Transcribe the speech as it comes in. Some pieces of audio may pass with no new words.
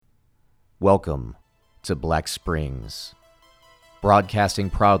Welcome to Black Springs,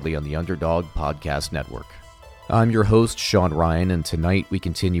 broadcasting proudly on the Underdog Podcast Network. I'm your host, Sean Ryan, and tonight we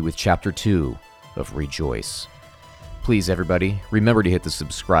continue with Chapter 2 of Rejoice. Please, everybody, remember to hit the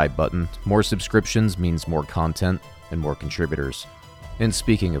subscribe button. More subscriptions means more content and more contributors. And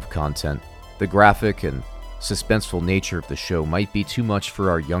speaking of content, the graphic and suspenseful nature of the show might be too much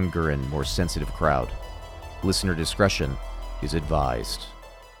for our younger and more sensitive crowd. Listener discretion is advised.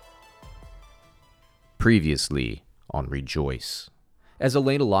 Previously on Rejoice. As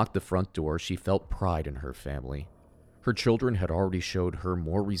Elena locked the front door, she felt pride in her family. Her children had already showed her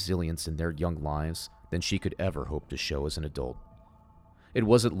more resilience in their young lives than she could ever hope to show as an adult. It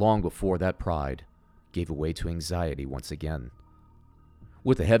wasn't long before that pride gave way to anxiety once again.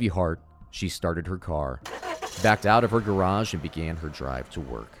 With a heavy heart, she started her car, backed out of her garage, and began her drive to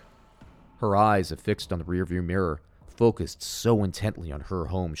work. Her eyes, affixed on the rearview mirror, focused so intently on her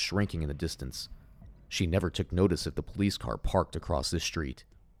home shrinking in the distance. She never took notice of the police car parked across the street.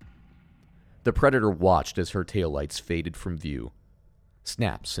 The predator watched as her taillights faded from view.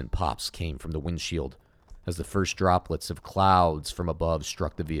 Snaps and pops came from the windshield as the first droplets of clouds from above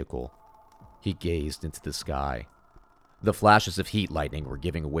struck the vehicle. He gazed into the sky. The flashes of heat lightning were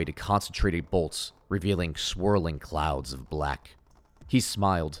giving way to concentrated bolts, revealing swirling clouds of black. He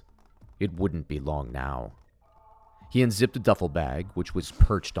smiled. It wouldn't be long now. He unzipped a duffel bag, which was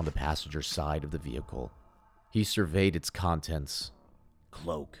perched on the passenger side of the vehicle. He surveyed its contents.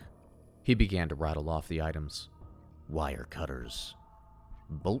 Cloak. He began to rattle off the items. Wire cutters.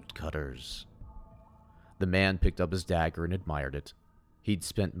 Bolt cutters. The man picked up his dagger and admired it. He'd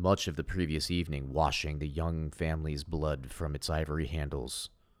spent much of the previous evening washing the young family's blood from its ivory handles.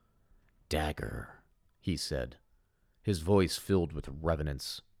 Dagger, he said, his voice filled with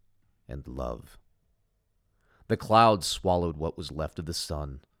reverence and love. The clouds swallowed what was left of the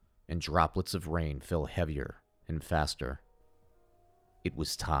sun, and droplets of rain fell heavier and faster. It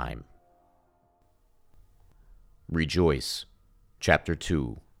was time. Rejoice, Chapter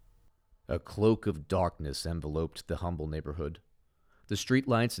 2. A cloak of darkness enveloped the humble neighborhood. The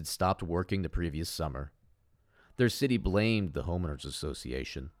streetlights had stopped working the previous summer. Their city blamed the Homeowners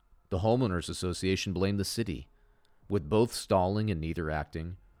Association. The Homeowners Association blamed the city. With both stalling and neither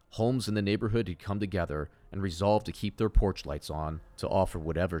acting, homes in the neighborhood had come together and resolved to keep their porch lights on to offer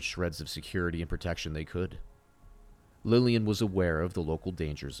whatever shreds of security and protection they could. Lillian was aware of the local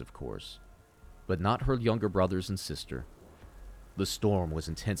dangers, of course, but not her younger brothers and sister. The storm was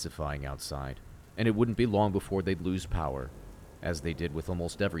intensifying outside, and it wouldn't be long before they'd lose power, as they did with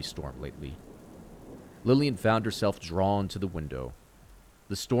almost every storm lately. Lillian found herself drawn to the window.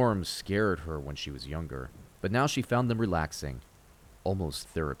 The storm scared her when she was younger, but now she found them relaxing, almost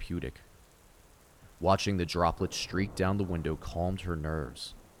therapeutic. Watching the droplets streak down the window calmed her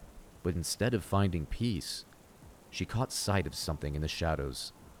nerves, but instead of finding peace, she caught sight of something in the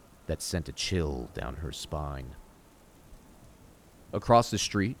shadows that sent a chill down her spine. Across the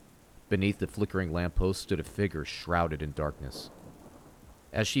street, beneath the flickering lamppost, stood a figure shrouded in darkness.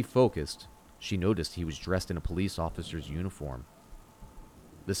 As she focused, she noticed he was dressed in a police officer's uniform.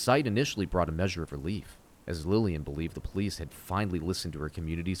 The sight initially brought a measure of relief, as Lillian believed the police had finally listened to her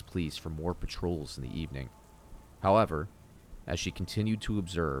community's pleas for more patrols in the evening. However, as she continued to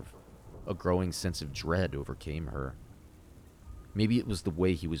observe, a growing sense of dread overcame her. Maybe it was the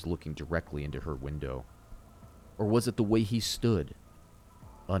way he was looking directly into her window. Or was it the way he stood,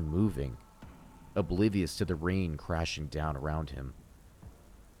 unmoving, oblivious to the rain crashing down around him?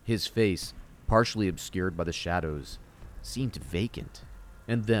 His face, partially obscured by the shadows, seemed vacant.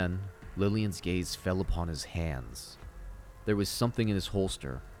 And then Lillian's gaze fell upon his hands. There was something in his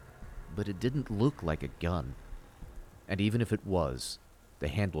holster, but it didn't look like a gun. And even if it was, the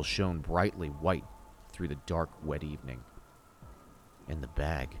handle shone brightly white through the dark, wet evening. And the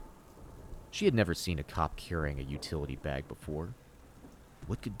bag. She had never seen a cop carrying a utility bag before.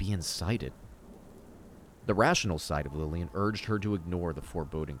 What could be inside it? The rational side of Lillian urged her to ignore the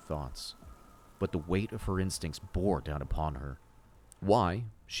foreboding thoughts, but the weight of her instincts bore down upon her. Why,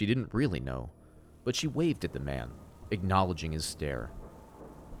 she didn't really know, but she waved at the man, acknowledging his stare.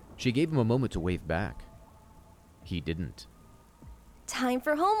 She gave him a moment to wave back. He didn't. Time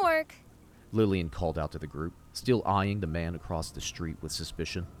for homework, Lillian called out to the group, still eyeing the man across the street with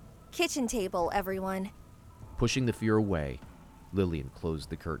suspicion. Kitchen table, everyone. Pushing the fear away, Lillian closed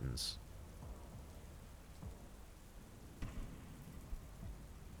the curtains.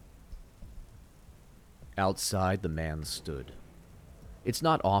 Outside, the man stood. It's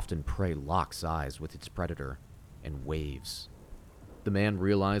not often prey locks eyes with its predator and waves. The man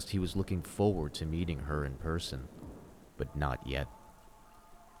realized he was looking forward to meeting her in person, but not yet.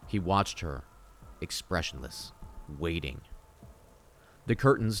 He watched her, expressionless, waiting. The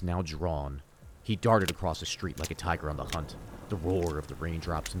curtains now drawn, he darted across the street like a tiger on the hunt. The roar of the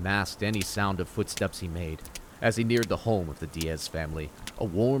raindrops masked any sound of footsteps he made. As he neared the home of the Diaz family, a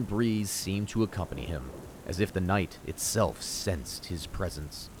warm breeze seemed to accompany him, as if the night itself sensed his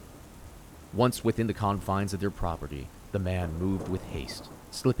presence. Once within the confines of their property, the man moved with haste,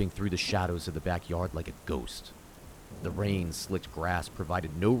 slipping through the shadows of the backyard like a ghost. The rain-slicked grass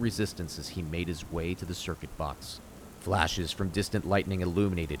provided no resistance as he made his way to the circuit box. Flashes from distant lightning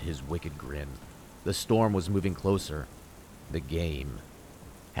illuminated his wicked grin. The storm was moving closer. The game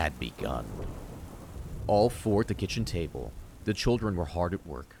had begun. All four at the kitchen table, the children were hard at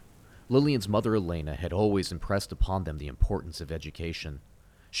work. Lillian's mother, Elena, had always impressed upon them the importance of education.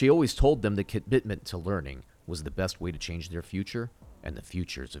 She always told them that commitment to learning was the best way to change their future and the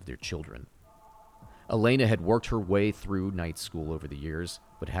futures of their children. Elena had worked her way through night school over the years,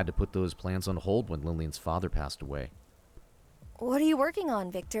 but had to put those plans on hold when Lillian's father passed away. What are you working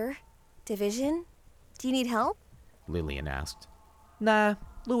on, Victor? Division? Do you need help? Lillian asked. Nah,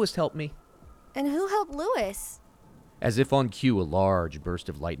 Louis helped me. And who helped Louis? As if on cue, a large burst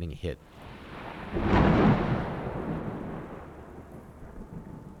of lightning hit.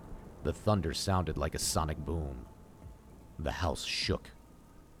 The thunder sounded like a sonic boom. The house shook.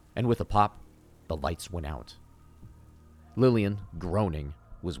 And with a pop, the lights went out. Lillian, groaning,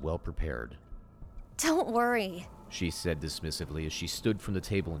 was well prepared. Don't worry, She said dismissively as she stood from the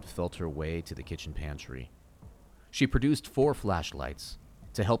table and felt her way to the kitchen pantry. She produced 4 flashlights.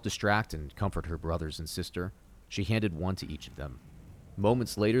 To help distract and comfort her brothers and sister, she handed one to each of them.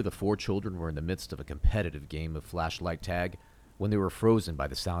 Moments later, the 4 children were in the midst of a competitive game of flashlight tag when they were frozen by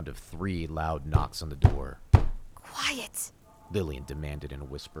the sound of 3 loud knocks on the door. Quiet. Lillian demanded in a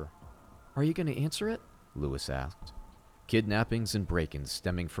whisper. Are you going to answer it? Louis asked. Kidnappings and break-ins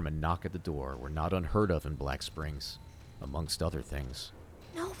stemming from a knock at the door were not unheard of in Black Springs, amongst other things.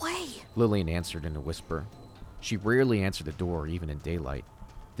 No way. Lillian answered in a whisper. She rarely answered the door even in daylight.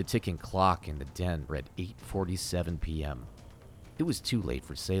 The ticking clock in the den read 8:47 p.m. It was too late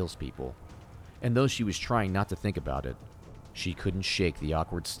for salespeople, and though she was trying not to think about it, she couldn't shake the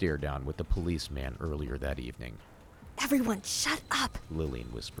awkward stare down with the policeman earlier that evening. Everyone, shut up. Lillian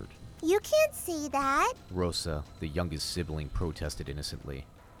whispered. You can't see that. Rosa, the youngest sibling, protested innocently.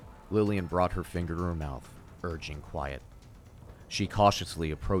 Lillian brought her finger to her mouth, urging quiet. She cautiously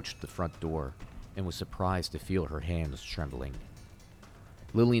approached the front door and was surprised to feel her hands trembling.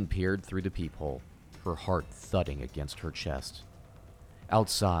 Lillian peered through the peephole, her heart thudding against her chest.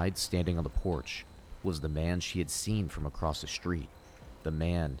 Outside, standing on the porch, was the man she had seen from across the street, the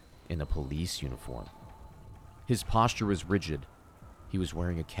man in a police uniform. His posture was rigid. He was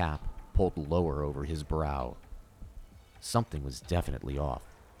wearing a cap pulled lower over his brow. Something was definitely off.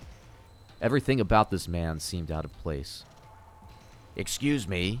 Everything about this man seemed out of place. "Excuse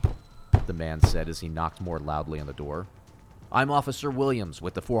me," the man said as he knocked more loudly on the door. "I'm Officer Williams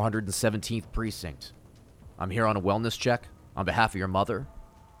with the 417th Precinct. I'm here on a wellness check on behalf of your mother."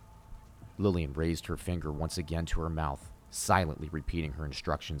 Lillian raised her finger once again to her mouth, silently repeating her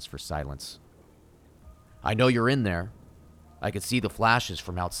instructions for silence. "I know you're in there. I could see the flashes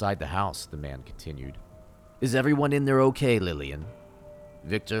from outside the house," the man continued. "Is everyone in there okay, Lillian?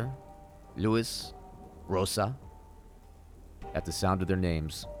 Victor? Louis? Rosa?" At the sound of their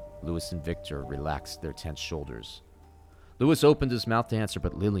names, Louis and Victor relaxed their tense shoulders. Louis opened his mouth to answer,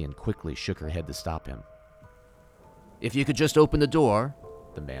 but Lillian quickly shook her head to stop him. "If you could just open the door,"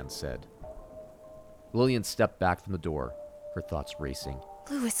 the man said. Lillian stepped back from the door, her thoughts racing.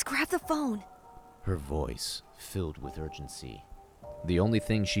 Louis, grab the phone. Her voice filled with urgency. The only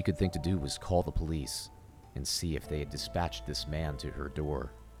thing she could think to do was call the police and see if they had dispatched this man to her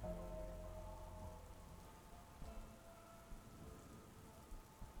door.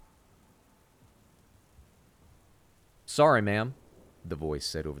 "Sorry, ma'am," the voice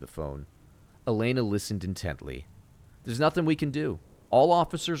said over the phone. Elena listened intently. "There's nothing we can do. All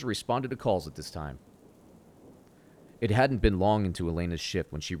officers responded to calls at this time." It hadn't been long into Elena's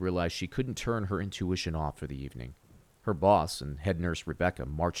shift when she realized she couldn't turn her intuition off for the evening. Her boss and head nurse Rebecca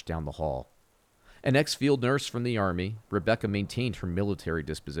marched down the hall. An ex-field nurse from the army, Rebecca maintained her military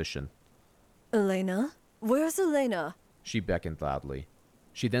disposition. Elena? Where's Elena? She beckoned loudly.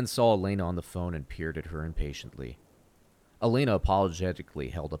 She then saw Elena on the phone and peered at her impatiently. Elena apologetically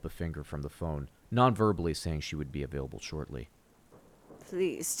held up a finger from the phone, non-verbally saying she would be available shortly.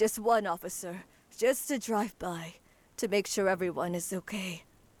 Please, just one officer. Just to drive by. To make sure everyone is okay.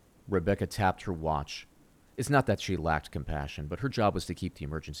 Rebecca tapped her watch. It's not that she lacked compassion, but her job was to keep the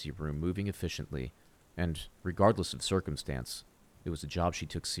emergency room moving efficiently, and, regardless of circumstance, It was a job she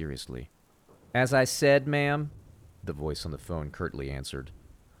took seriously. "As I said, ma'am," the voice on the phone curtly answered,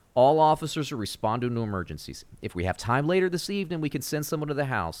 "all officers are responding to emergencies. If we have time later this evening, we can send someone to the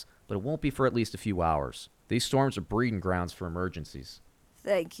house, but it won't be for at least a few hours. These storms are breeding grounds for emergencies."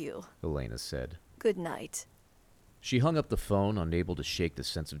 Thank you. Elena said. Good night. She hung up the phone, unable to shake the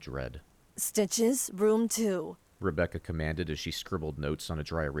sense of dread. Stitches, room 2. Rebecca commanded as she scribbled notes on a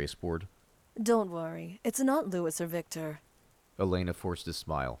dry erase board. Don't worry, it's not Louis or Victor. Elena forced a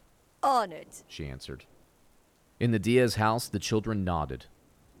smile. On it. She answered. In the Diaz house, the children nodded,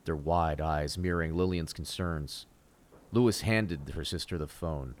 their wide eyes mirroring Lillian's concerns. Louis handed her sister the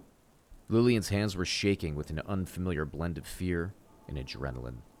phone. Lillian's hands were shaking with an unfamiliar blend of fear and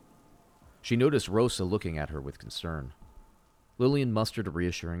adrenaline. She noticed Rosa looking at her with concern. Lillian mustered a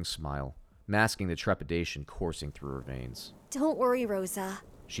reassuring smile, masking the trepidation coursing through her veins. Don't worry, Rosa,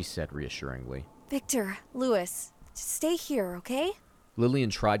 she said reassuringly. Victor, Louis, just stay here, okay? Lillian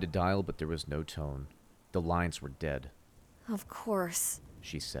tried to dial, but there was no tone. The lines were dead. Of course,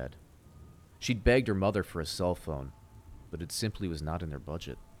 she said. She'd begged her mother for a cell phone, but it simply was not in their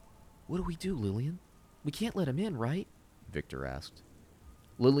budget. What do we do, Lillian? We can't let him in, right? Victor asked.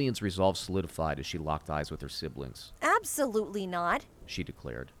 Lillian's resolve solidified as she locked eyes with her siblings. Absolutely not, she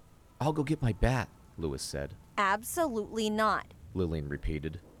declared. I'll go get my bat, Louis said. Absolutely not, Lillian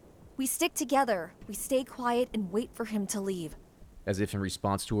repeated. We stick together, we stay quiet and wait for him to leave. As if in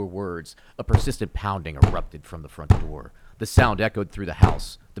response to her words, a persistent pounding erupted from the front door. The sound echoed through the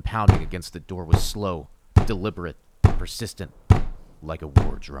house. The pounding against the door was slow, deliberate, persistent, like a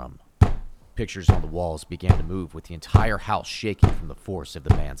war drum. Pictures on the walls began to move, with the entire house shaking from the force of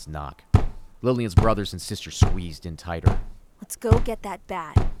the man's knock. Lillian's brothers and sisters squeezed in tighter. Let's go get that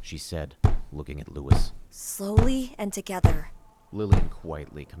bat, she said, looking at Louis. Slowly and together, Lillian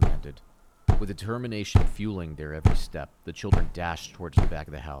quietly commanded. With determination fueling their every step, the children dashed towards the back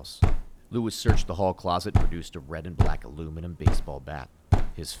of the house. Louis searched the hall closet and produced a red and black aluminum baseball bat,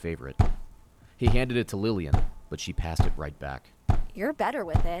 his favorite. He handed it to Lillian, but she passed it right back. You're better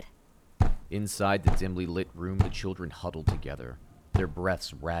with it. Inside the dimly lit room, the children huddled together, their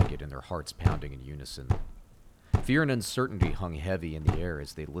breaths ragged and their hearts pounding in unison. Fear and uncertainty hung heavy in the air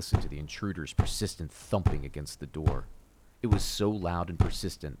as they listened to the intruder's persistent thumping against the door. It was so loud and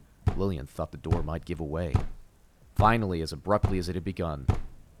persistent, Lillian thought the door might give away. Finally, as abruptly as it had begun,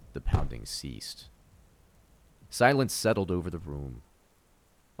 the pounding ceased. Silence settled over the room,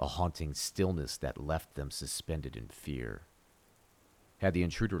 a haunting stillness that left them suspended in fear. Had the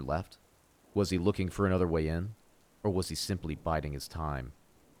intruder left? Was he looking for another way in? Or was he simply biding his time?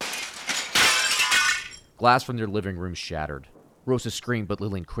 Glass from their living room shattered. Rosa screamed, but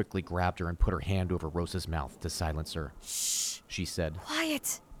Lillian quickly grabbed her and put her hand over Rosa's mouth to silence her. Shh, she said.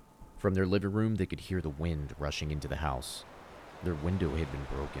 Quiet. From their living room, they could hear the wind rushing into the house. Their window had been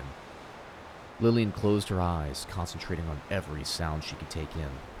broken. Lillian closed her eyes, concentrating on every sound she could take in.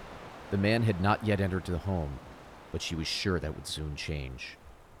 The man had not yet entered the home, but she was sure that would soon change.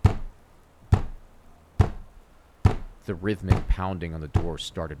 The rhythmic pounding on the door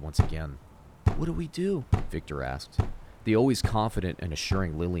started once again. What do we do? Victor asked. The always confident and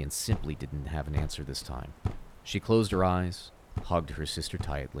assuring Lillian simply didn't have an answer this time. She closed her eyes, hugged her sister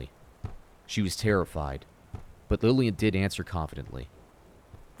tightly. She was terrified, but Lillian did answer confidently.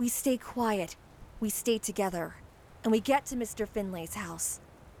 We stay quiet, we stay together, and we get to Mr. Finlay's house.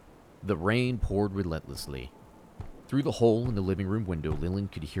 The rain poured relentlessly. Through the hole in the living room window, Lillian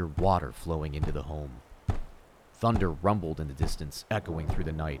could hear water flowing into the home. Thunder rumbled in the distance, echoing through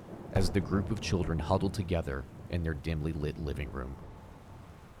the night, as the group of children huddled together in their dimly lit living room.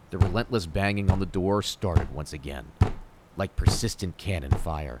 The relentless banging on the door started once again. Like persistent cannon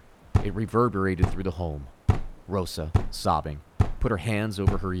fire, it reverberated through the home. Rosa, sobbing, put her hands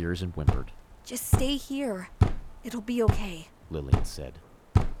over her ears and whimpered. Just stay here. It'll be okay, Lillian said.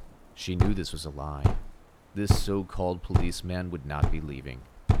 She knew this was a lie. This so-called policeman would not be leaving.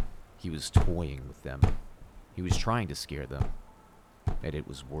 He was toying with them. He was trying to scare them. And it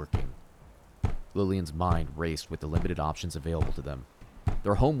was working. Lillian's mind raced with the limited options available to them.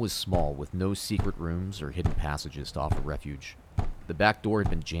 Their home was small, with no secret rooms or hidden passages to offer refuge. The back door had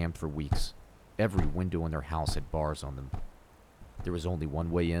been jammed for weeks. Every window in their house had bars on them. There was only one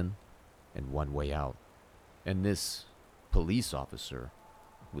way in and one way out. And this police officer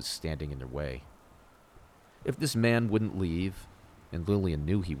was standing in their way. If this man wouldn't leave, and Lillian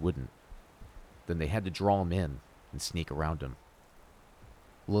knew he wouldn't, then they had to draw him in and sneak around him.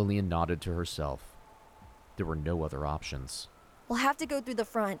 Lillian nodded to herself. There were no other options. We'll have to go through the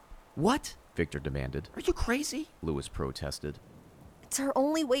front. What? Victor demanded. Are you crazy? Louis protested. It's our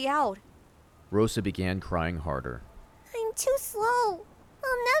only way out. Rosa began crying harder. I'm too slow.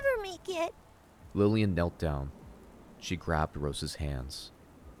 it. Lillian knelt down. She grabbed Rosa's hands.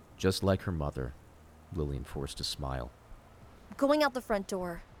 Just like her mother, Lillian forced a smile. Going out the front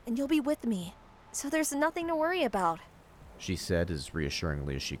door, and you'll be with me. So there's nothing to worry about. She said as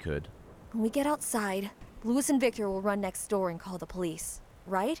reassuringly as she could. When we get outside, Louis and Victor will run next door and call the police,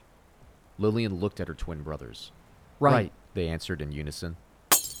 right? Lillian looked at her twin brothers. Right, they answered in unison.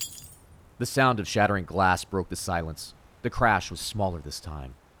 The sound of shattering glass broke the silence. The crash was smaller this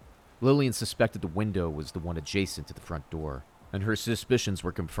time. Lillian suspected the window was the one adjacent to the front door, and her suspicions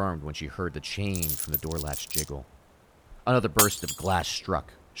were confirmed when she heard the chain from the door latch jiggle. Another burst of glass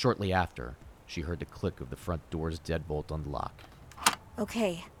struck. Shortly after, she heard the click of the front door's deadbolt unlock.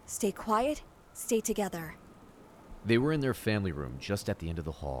 Okay, stay quiet, stay together. They were in their family room just at the end of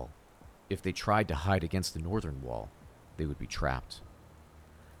the hall. If they tried to hide against the northern wall, they would be trapped.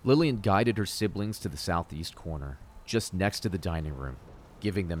 Lillian guided her siblings to the southeast corner, just next to the dining room,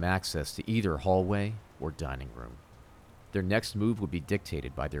 giving them access to either hallway or dining room. Their next move would be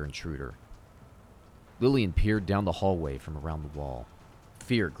dictated by their intruder. Lillian peered down the hallway from around the wall.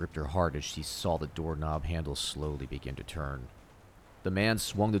 Fear gripped her heart as she saw the doorknob handle slowly begin to turn. The man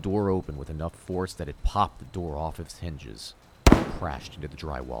swung the door open with enough force that it popped the door off its hinges and crashed into the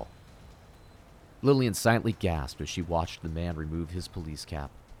drywall. Lillian silently gasped as she watched the man remove his police cap,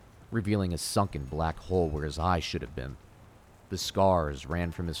 revealing a sunken black hole where his eye should have been. The scars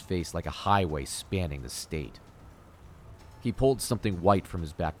ran from his face like a highway spanning the state. He pulled something white from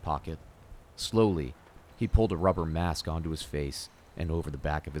his back pocket. Slowly, he pulled a rubber mask onto his face and over the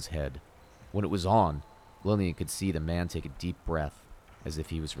back of his head. When it was on, Lillian could see the man take a deep breath, as if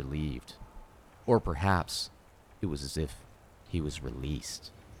he was relieved. Or perhaps it was as if he was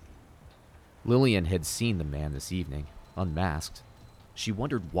released. Lillian had seen the man this evening, unmasked. She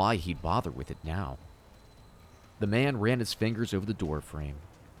wondered why he'd bother with it now. The man ran his fingers over the door frame.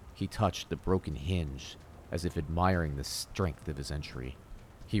 He touched the broken hinge, as if admiring the strength of his entry.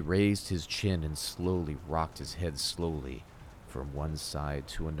 He raised his chin and slowly rocked his head slowly from one side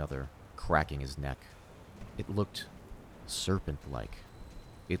to another, cracking his neck. It looked serpent-like.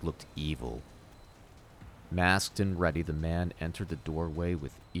 It looked evil. Masked and ready, the man entered the doorway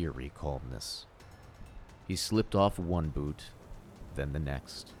with eerie calmness. He slipped off one boot, then the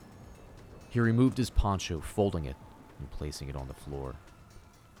next. He removed his poncho, folding it and placing it on the floor.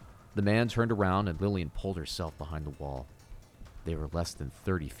 The man turned around and Lillian pulled herself behind the wall. They were less than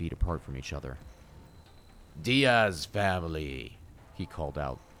 30 feet apart from each other. "Diaz family," he called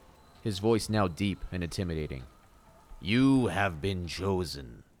out, his voice now deep and intimidating. "You have been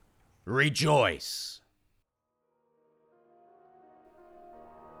chosen. Rejoice!"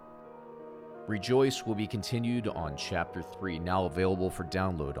 Rejoice will be continued on Chapter 3, now available for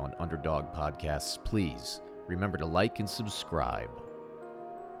download on Underdog Podcasts. Please remember to like and subscribe.